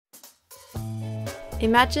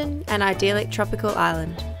Imagine an idyllic tropical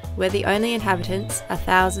island where the only inhabitants are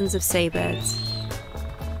thousands of seabirds.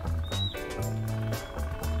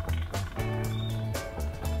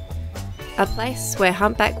 A place where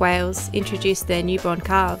humpback whales introduce their newborn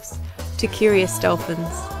calves to curious dolphins.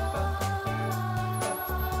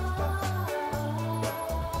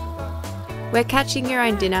 Where catching your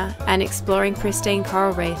own dinner and exploring pristine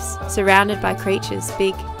coral reefs surrounded by creatures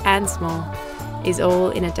big and small is all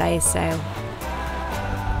in a day's sail.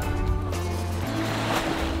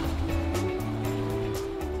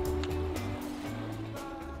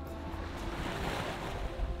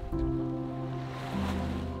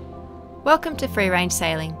 Welcome to Free Range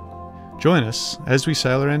Sailing. Join us as we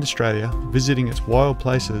sail around Australia, visiting its wild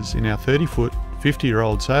places in our 30-foot,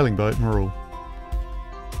 50-year-old sailing boat, Marul.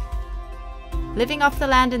 Living off the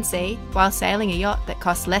land and sea while sailing a yacht that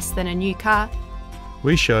costs less than a new car.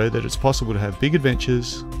 We show that it's possible to have big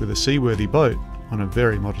adventures with a seaworthy boat on a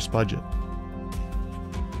very modest budget.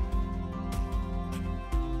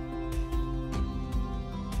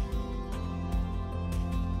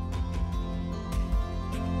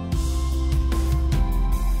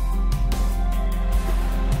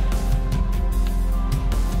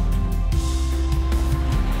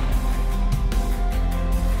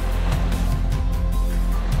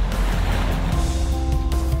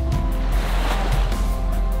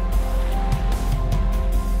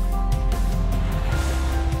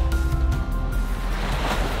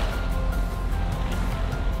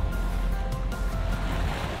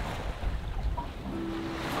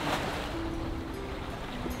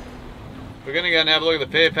 We're going to go and have a look at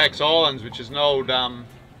the Fairfax Islands, which is an old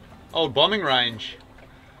bombing range.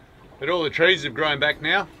 But all the trees have grown back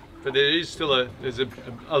now, but there is still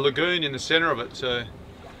a lagoon in the centre of it. So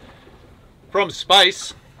from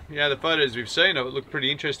space, you know, the photos we've seen of it look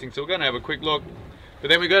pretty interesting. So we're going to have a quick look. But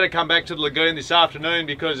then we've got to come back to the lagoon this afternoon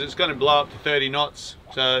because it's going to blow up to 30 knots.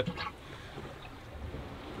 So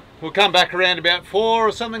we'll come back around about 4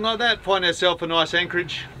 or something like that, find ourselves a nice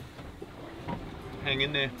anchorage. Hang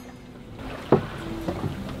in there.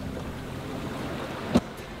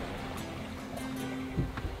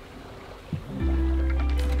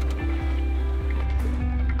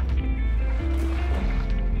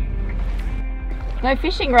 No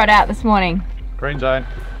fishing rod out this morning. Green zone.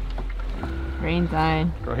 Green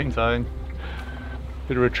zone. Green zone.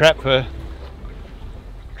 Bit of a trap for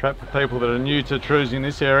people that are new to cruising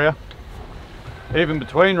this area. Even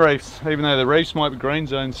between reefs, even though the reefs might be green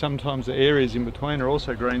zones, sometimes the areas in between are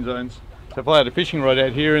also green zones. So if I had a fishing rod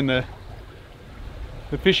out here and the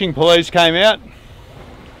fishing police came out,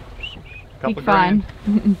 couple of grand.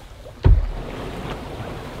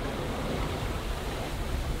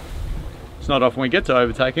 It's not often we get to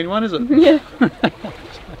overtake anyone, is it? Yeah.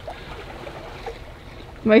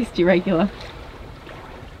 Most irregular.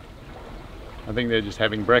 I think they're just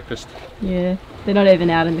having breakfast. Yeah, they're not even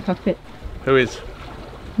out in the cockpit. Who is?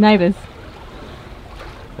 Neighbours.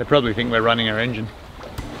 They probably think we're running our engine.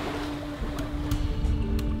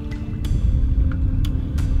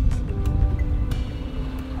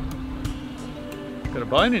 Got a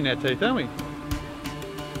bone in our teeth, don't we?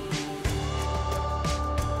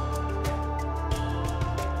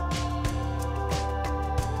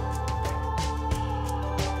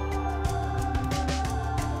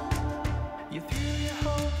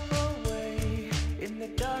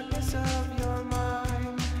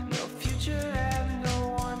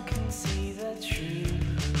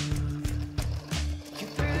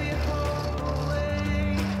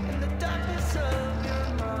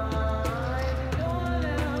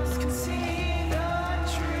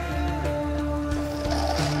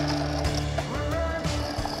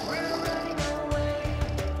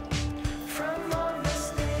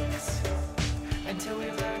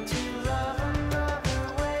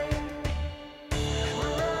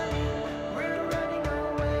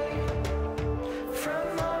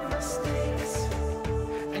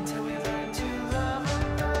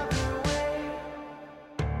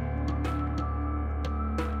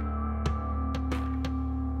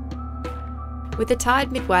 With the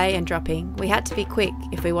tide midway and dropping, we had to be quick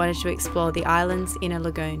if we wanted to explore the island's inner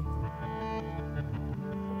lagoon.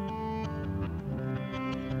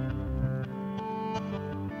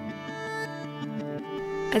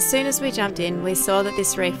 As soon as we jumped in, we saw that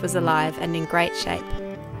this reef was alive and in great shape.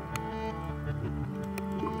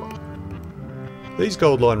 These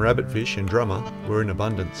gold-line rabbitfish and drummer were in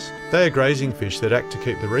abundance. They are grazing fish that act to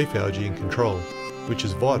keep the reef algae in control, which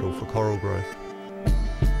is vital for coral growth.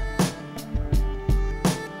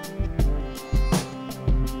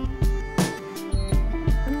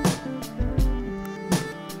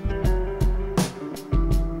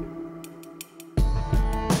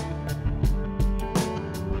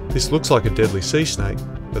 This looks like a deadly sea snake,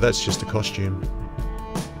 but that's just a costume.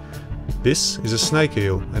 This is a snake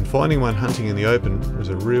eel, and finding one hunting in the open was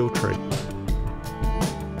a real treat.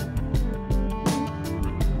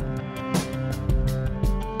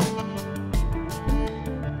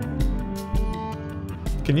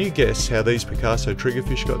 Can you guess how these Picasso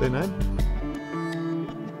triggerfish got their name?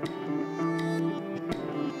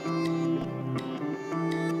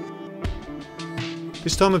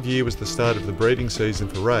 This time of year was the start of the breeding season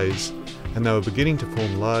for rays, and they were beginning to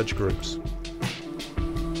form large groups.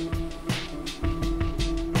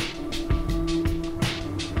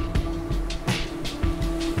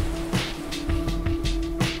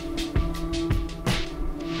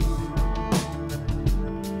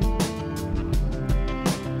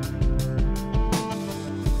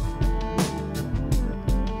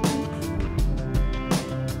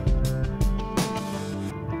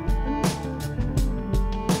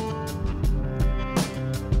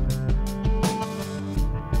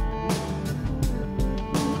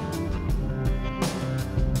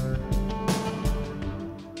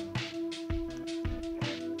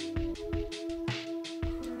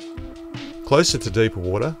 Closer to deeper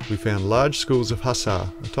water, we found large schools of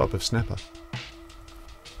hussar, a type of snapper.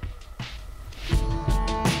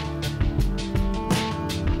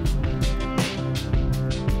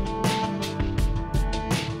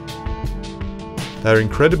 They are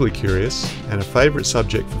incredibly curious and a favourite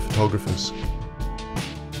subject for photographers.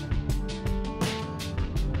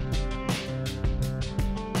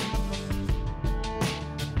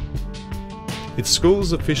 It's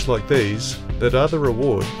schools of fish like these that are the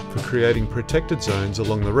reward for creating protected zones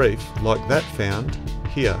along the reef like that found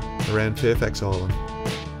here around Fairfax Island.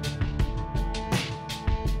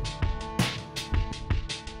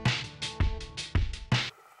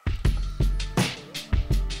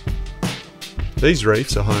 These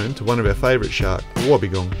reefs are home to one of our favourite shark, the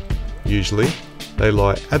wobbegong. Usually, they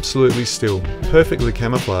lie absolutely still, perfectly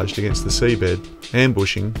camouflaged against the seabed,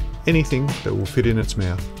 ambushing anything that will fit in its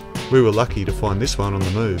mouth. We were lucky to find this one on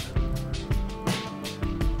the move.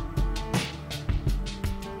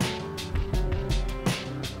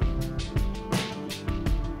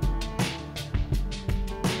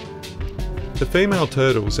 The female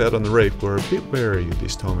turtles out on the reef were a bit wary at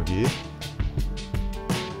this time of year.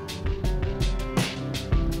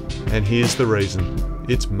 And here's the reason.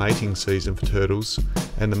 It's mating season for turtles,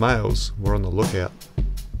 and the males were on the lookout.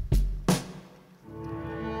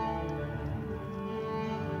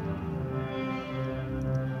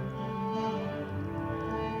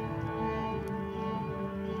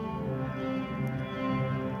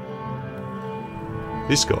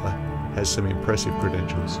 This guy has some impressive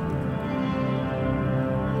credentials.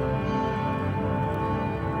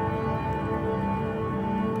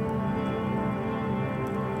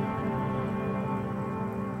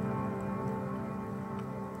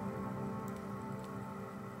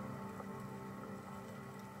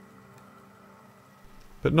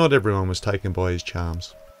 But not everyone was taken by his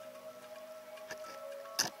charms.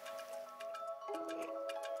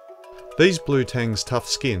 These blue tang's tough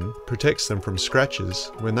skin protects them from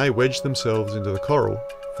scratches when they wedge themselves into the coral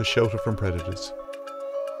for shelter from predators.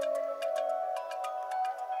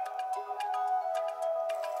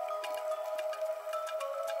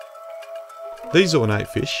 These ornate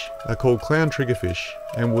fish are called clown triggerfish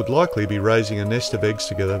and would likely be raising a nest of eggs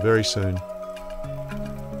together very soon.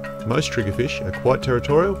 Most triggerfish are quite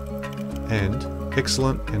territorial and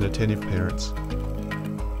excellent and attentive parents.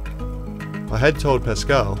 I had told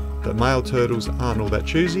Pascale that male turtles aren't all that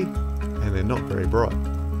choosy and they're not very bright.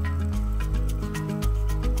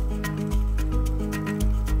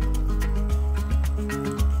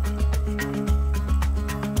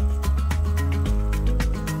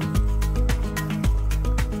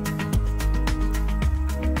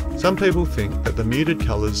 Some people think that the muted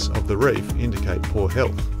colours of the reef indicate poor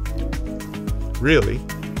health. Really,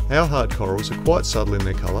 our hard corals are quite subtle in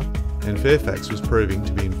their colour, and Fairfax was proving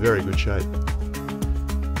to be in very good shape.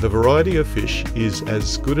 The variety of fish is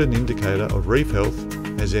as good an indicator of reef health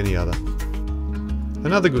as any other.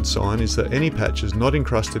 Another good sign is that any patches not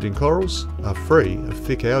encrusted in corals are free of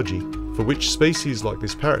thick algae, for which species like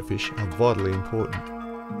this parrotfish are vitally important.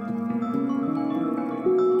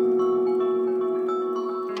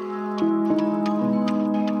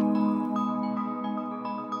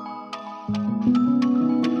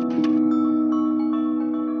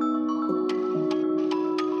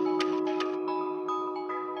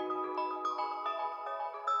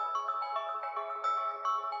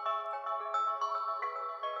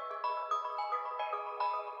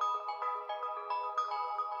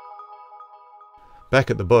 Back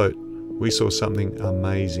at the boat, we saw something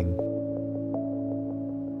amazing.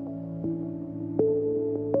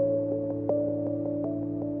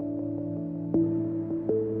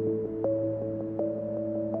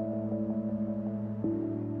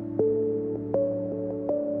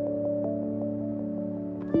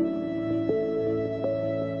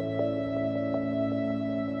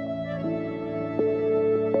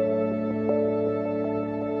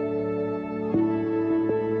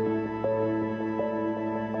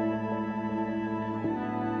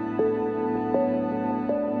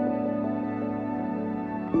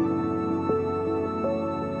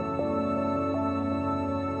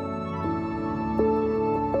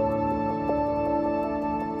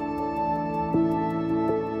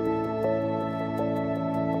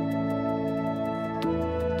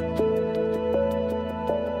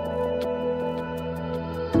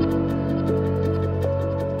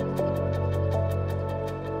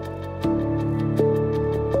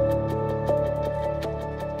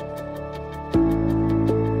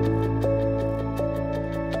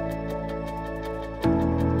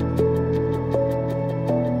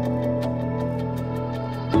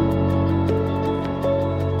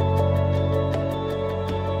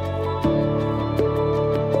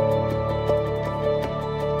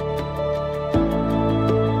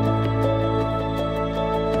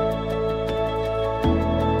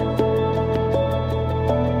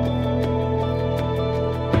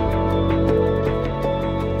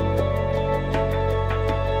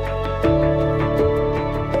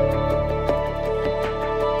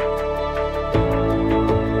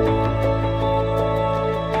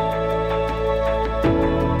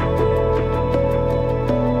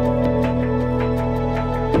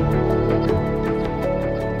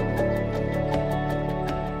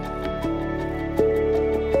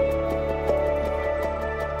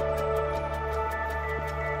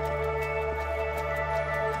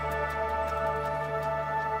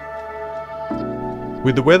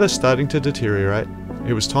 With the weather starting to deteriorate,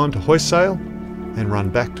 it was time to hoist sail and run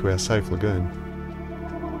back to our safe lagoon.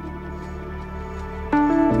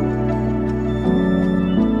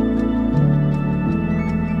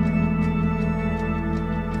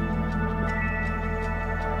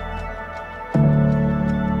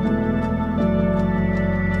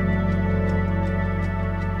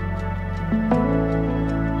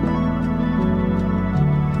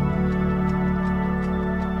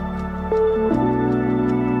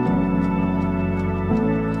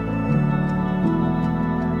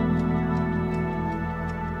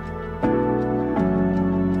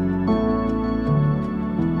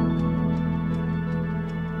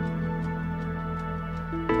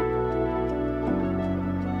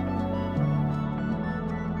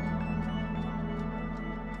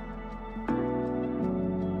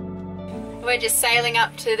 We're just sailing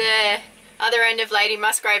up to the other end of Lady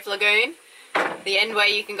Musgrave Lagoon, the end where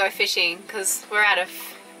you can go fishing, because we're out of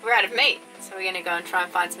meat, so we're going to go and try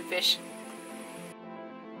and find some fish.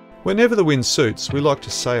 Whenever the wind suits, we like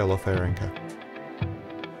to sail off our anchor.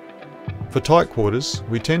 For tight quarters,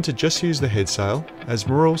 we tend to just use the head sail, as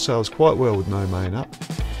Marul sails quite well with no main up.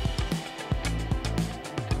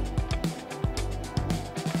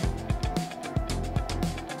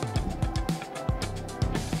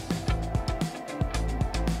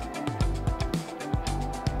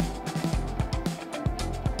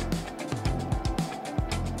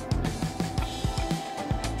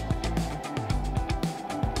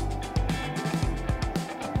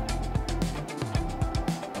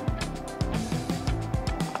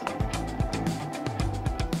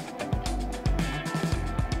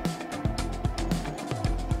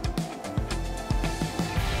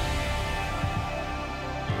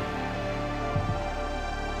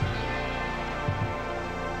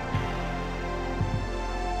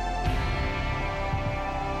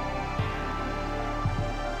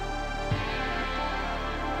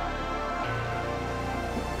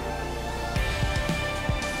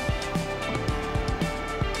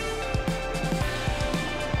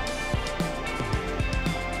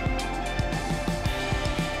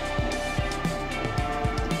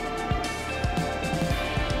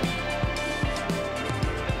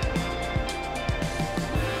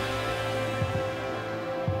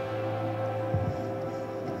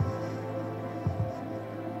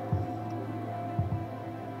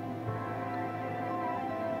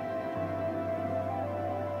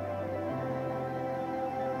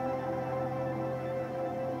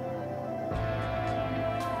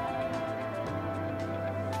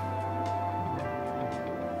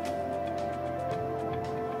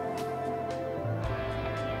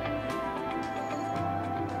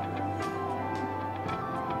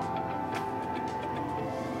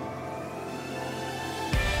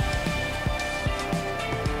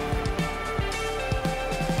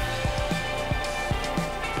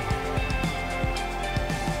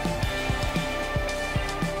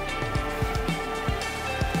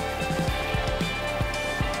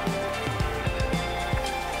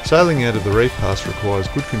 Sailing out of the reef pass requires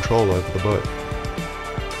good control over the boat.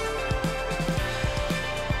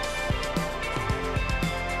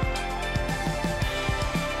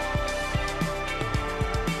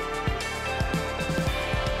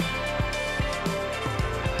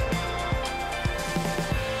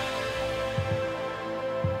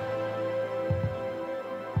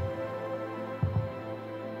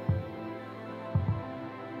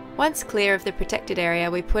 Once clear of the protected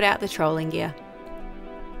area, we put out the trolling gear.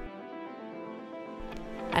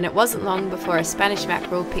 And it wasn't long before a Spanish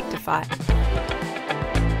mackerel picked a fight.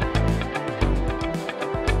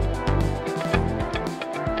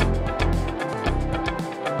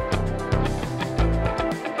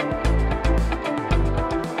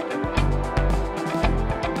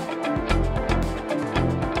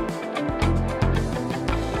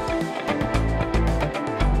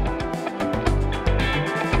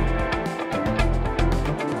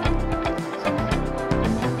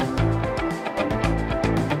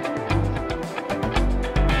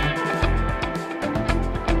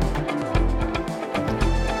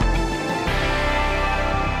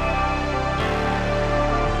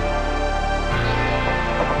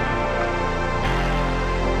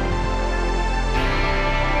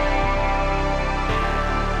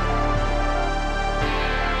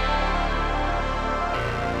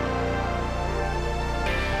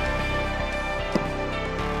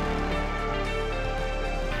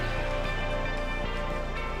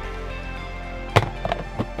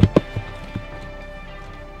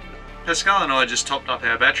 Pascale and I just topped up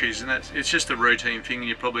our batteries, and it's just a routine thing.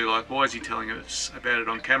 You're probably like, why is he telling us about it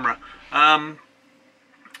on camera?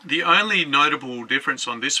 The only notable difference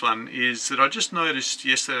on this one is that I just noticed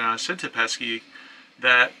yesterday, and I said to Pascale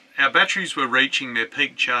that our batteries were reaching their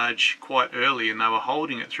peak charge quite early, and they were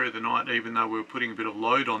holding it through the night even though we were putting a bit of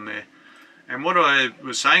load on there. And what I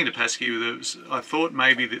was saying to Pascale was I thought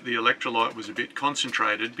maybe that the electrolyte was a bit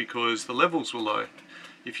concentrated because the levels were low.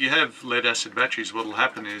 If you have lead acid batteries, what will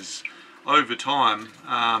happen is over time,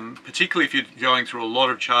 particularly if you're going through a lot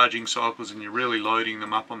of charging cycles and you're really loading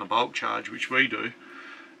them up on the bulk charge, which we do,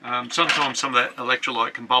 sometimes some of that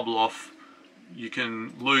electrolyte can bubble off. You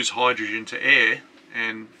can lose hydrogen to air,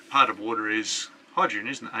 and part of water is hydrogen,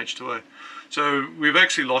 isn't it? H2O. So we've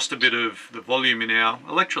actually lost a bit of the volume in our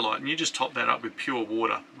electrolyte, and you just top that up with pure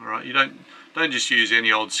water. All right, you don't just use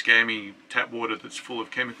any old scammy tap water that's full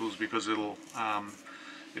of chemicals, because it'll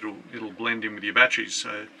blend in with your batteries.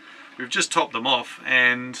 So we've just topped them off,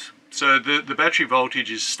 and so the battery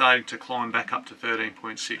voltage is starting to climb back up to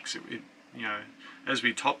 13.6. You know, as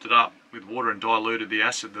we topped it up with water and diluted the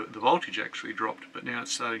acid, the voltage actually dropped, but now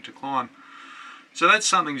it's starting to climb. So that's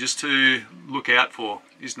something just to look out for,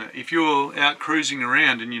 isn't it? If you're out cruising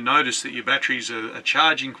around and you notice that your batteries are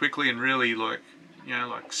charging quickly and really like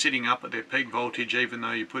sitting up at their peak voltage, even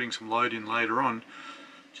though you're putting some load in later on,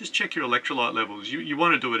 just check your electrolyte levels. You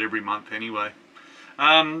want to do it every month anyway.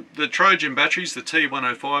 The Trojan batteries, the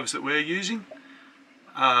T105s that we're using,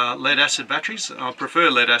 lead acid batteries. I prefer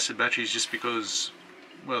lead acid batteries just because,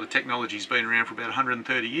 well, the technology's been around for about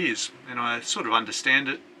 130 years and I sort of understand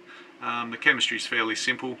it. The chemistry is fairly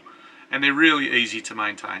simple and they're really easy to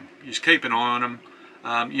maintain. You just keep an eye on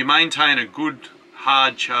them. You maintain a good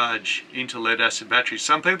hard charge into lead acid batteries.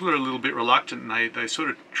 Some people are a little bit reluctant and they sort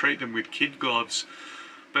of treat them with kid gloves,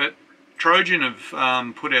 but Trojan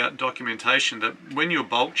have put out documentation that when you're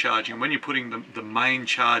bulk charging, when you're putting the main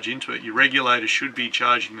charge into it, your regulator should be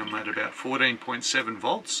charging them at about 14.7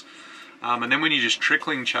 volts. And then when you're just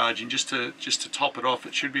trickling charging, just to top it off,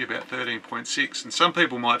 it should be about 13.6. And some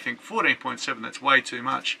people might think 14.7, that's way too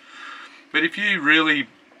much. But if you really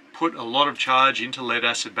put a lot of charge into lead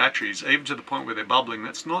acid batteries, even to the point where they're bubbling,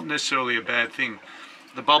 that's not necessarily a bad thing.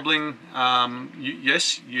 The bubbling,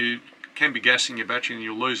 yes, you can be gassing your battery and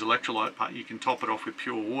you'll lose electrolyte, but you can top it off with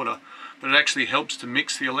pure water. But it actually helps to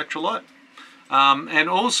mix the electrolyte. And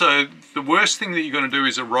also, the worst thing that you're going to do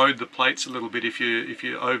is erode the plates a little bit if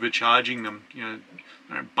you're overcharging them. You know,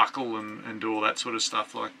 don't buckle and do all that sort of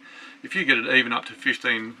stuff. Like if you get it even up to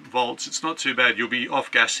 15 volts, it's not too bad. You'll be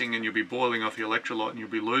off gassing and you'll be boiling off the electrolyte and you'll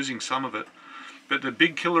be losing some of it. But the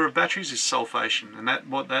big killer of batteries is sulfation, and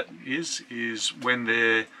what that is when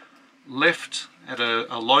they're left at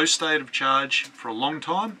a low state of charge for a long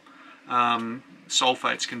time.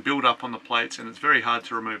 Sulfates can build up on the plates and it's very hard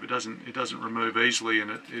to remove. It doesn't remove easily,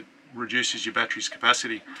 and it reduces your battery's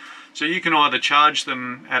capacity. So you can either charge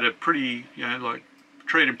them at a pretty, like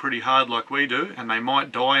treat them pretty hard like we do, and they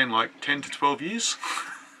might die in like 10 to 12 years,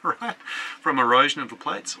 right, from erosion of the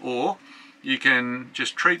plates, or you can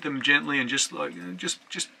just treat them gently and just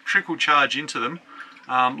trickle charge into them,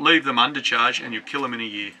 leave them under charge, and you'll kill them in a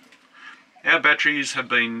year. Our batteries have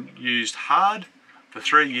been used hard for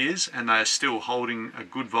 3 years and they are still holding a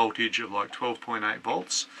good voltage of like 12.8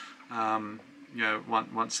 volts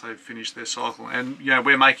once they've finished their cycle. And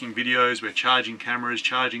we're making videos, we're charging cameras,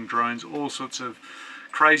 charging drones, all sorts of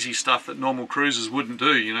crazy stuff that normal cruisers wouldn't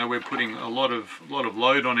do. We're putting a lot of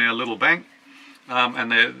load on our little bank,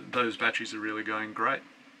 and those batteries are really going great,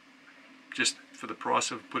 just for the price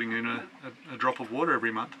of putting in a drop of water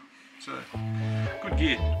every month. So good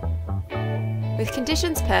gear. With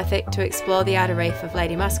conditions perfect to explore the outer reef of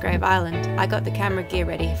Lady Musgrave Island, I got the camera gear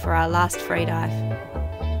ready for our last free dive.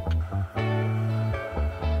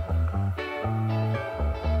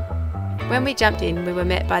 When we jumped in, we were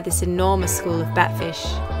met by this enormous school of batfish.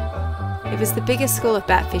 It was the biggest school of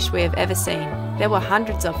batfish we have ever seen. There were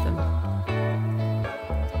hundreds of them.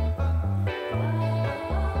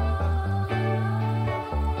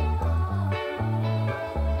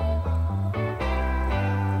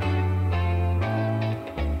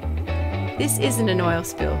 This isn't an oil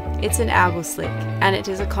spill, it's an algal slick, and it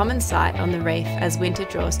is a common sight on the reef as winter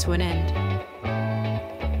draws to an end.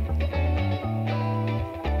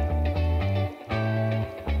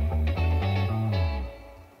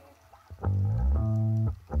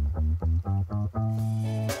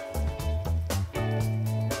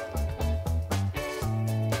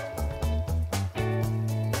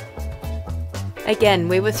 Again,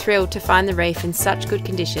 we were thrilled to find the reef in such good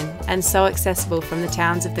condition and so accessible from the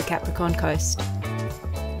towns of the Capricorn coast.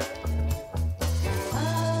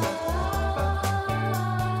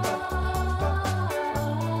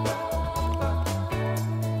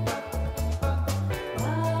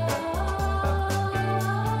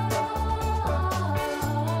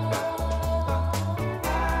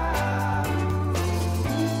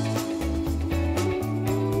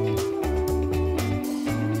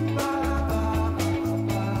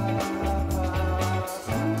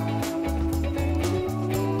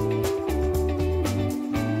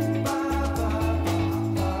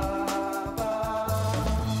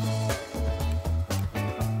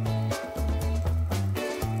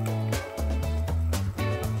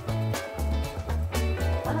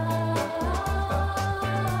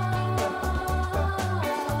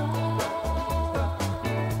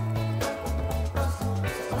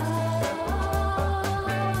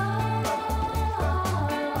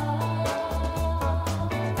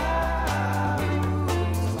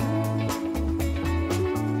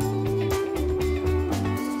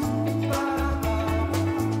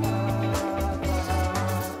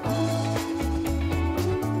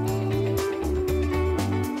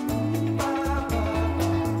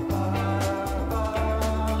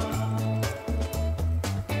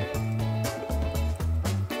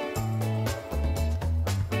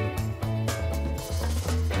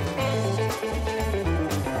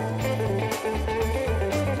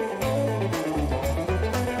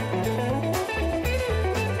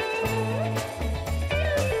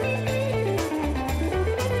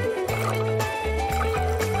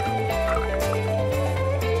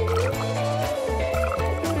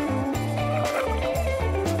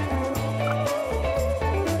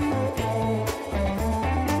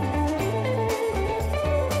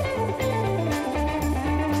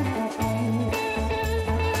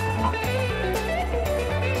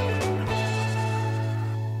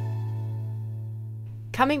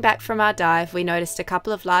 Coming back from our dive, we noticed a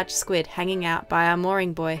couple of large squid hanging out by our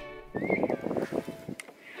mooring buoy. You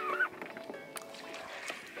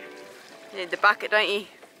need the bucket, don't you?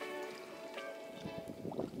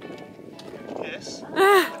 Yes.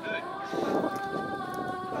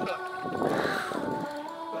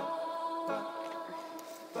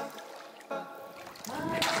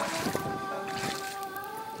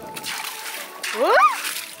 What?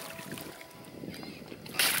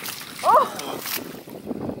 Oh!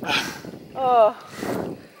 Oh!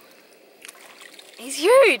 He's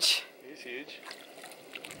huge! He's huge.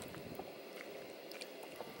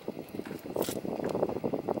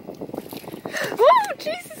 Oh,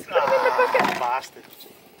 Jesus! Put him in the bucket! Bastard.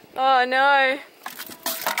 Oh no!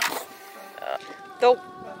 Oh.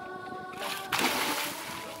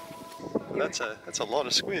 That's a lot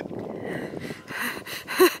of squid.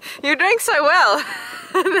 You're doing so well.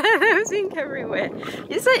 There's ink everywhere. At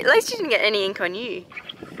least you didn't get any ink on you.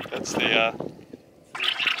 That's the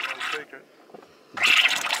secret.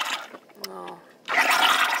 Oh.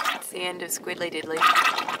 It's the end of Squidly Diddly.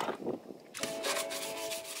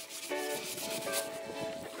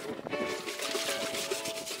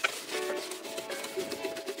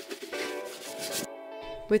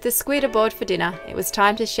 With the squid aboard for dinner, it was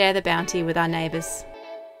time to share the bounty with our neighbours.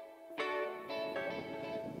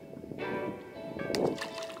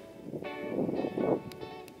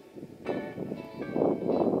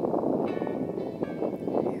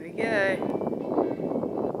 Here we go.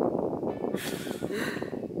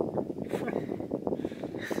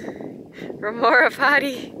 Remora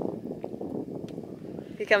party.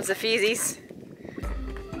 Here comes the fuseies.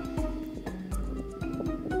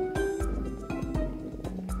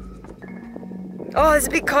 Oh, there's a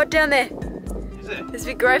big cod down there. Is it? There's a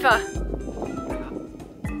big groper.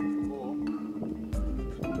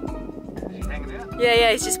 Is he hanging out?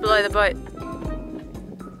 Yeah, he's just below the boat.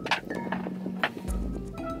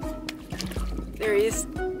 There he is.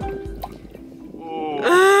 Oh,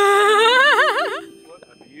 what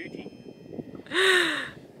a beauty.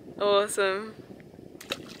 Awesome.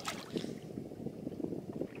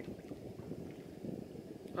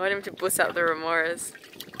 I want him to bust up the remoras.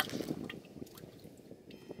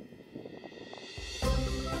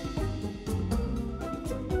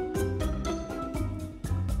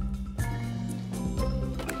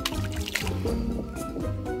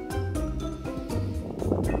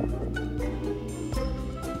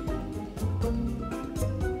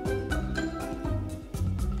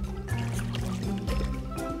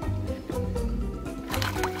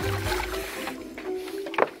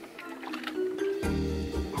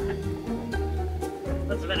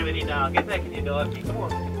 What's the matter with you now? Get back in your dive, come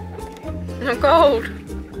on. I'm cold.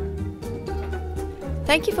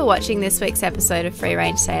 Thank you for watching this week's episode of Free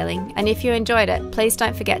Range Sailing, and if you enjoyed it, please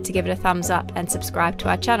don't forget to give it a thumbs up and subscribe to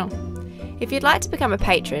our channel. If you'd like to become a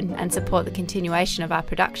patron and support the continuation of our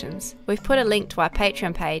productions, we've put a link to our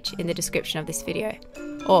Patreon page in the description of this video.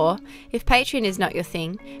 Or, if Patreon is not your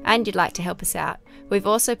thing and you'd like to help us out, we've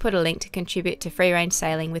also put a link to contribute to Free Range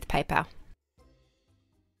Sailing with PayPal.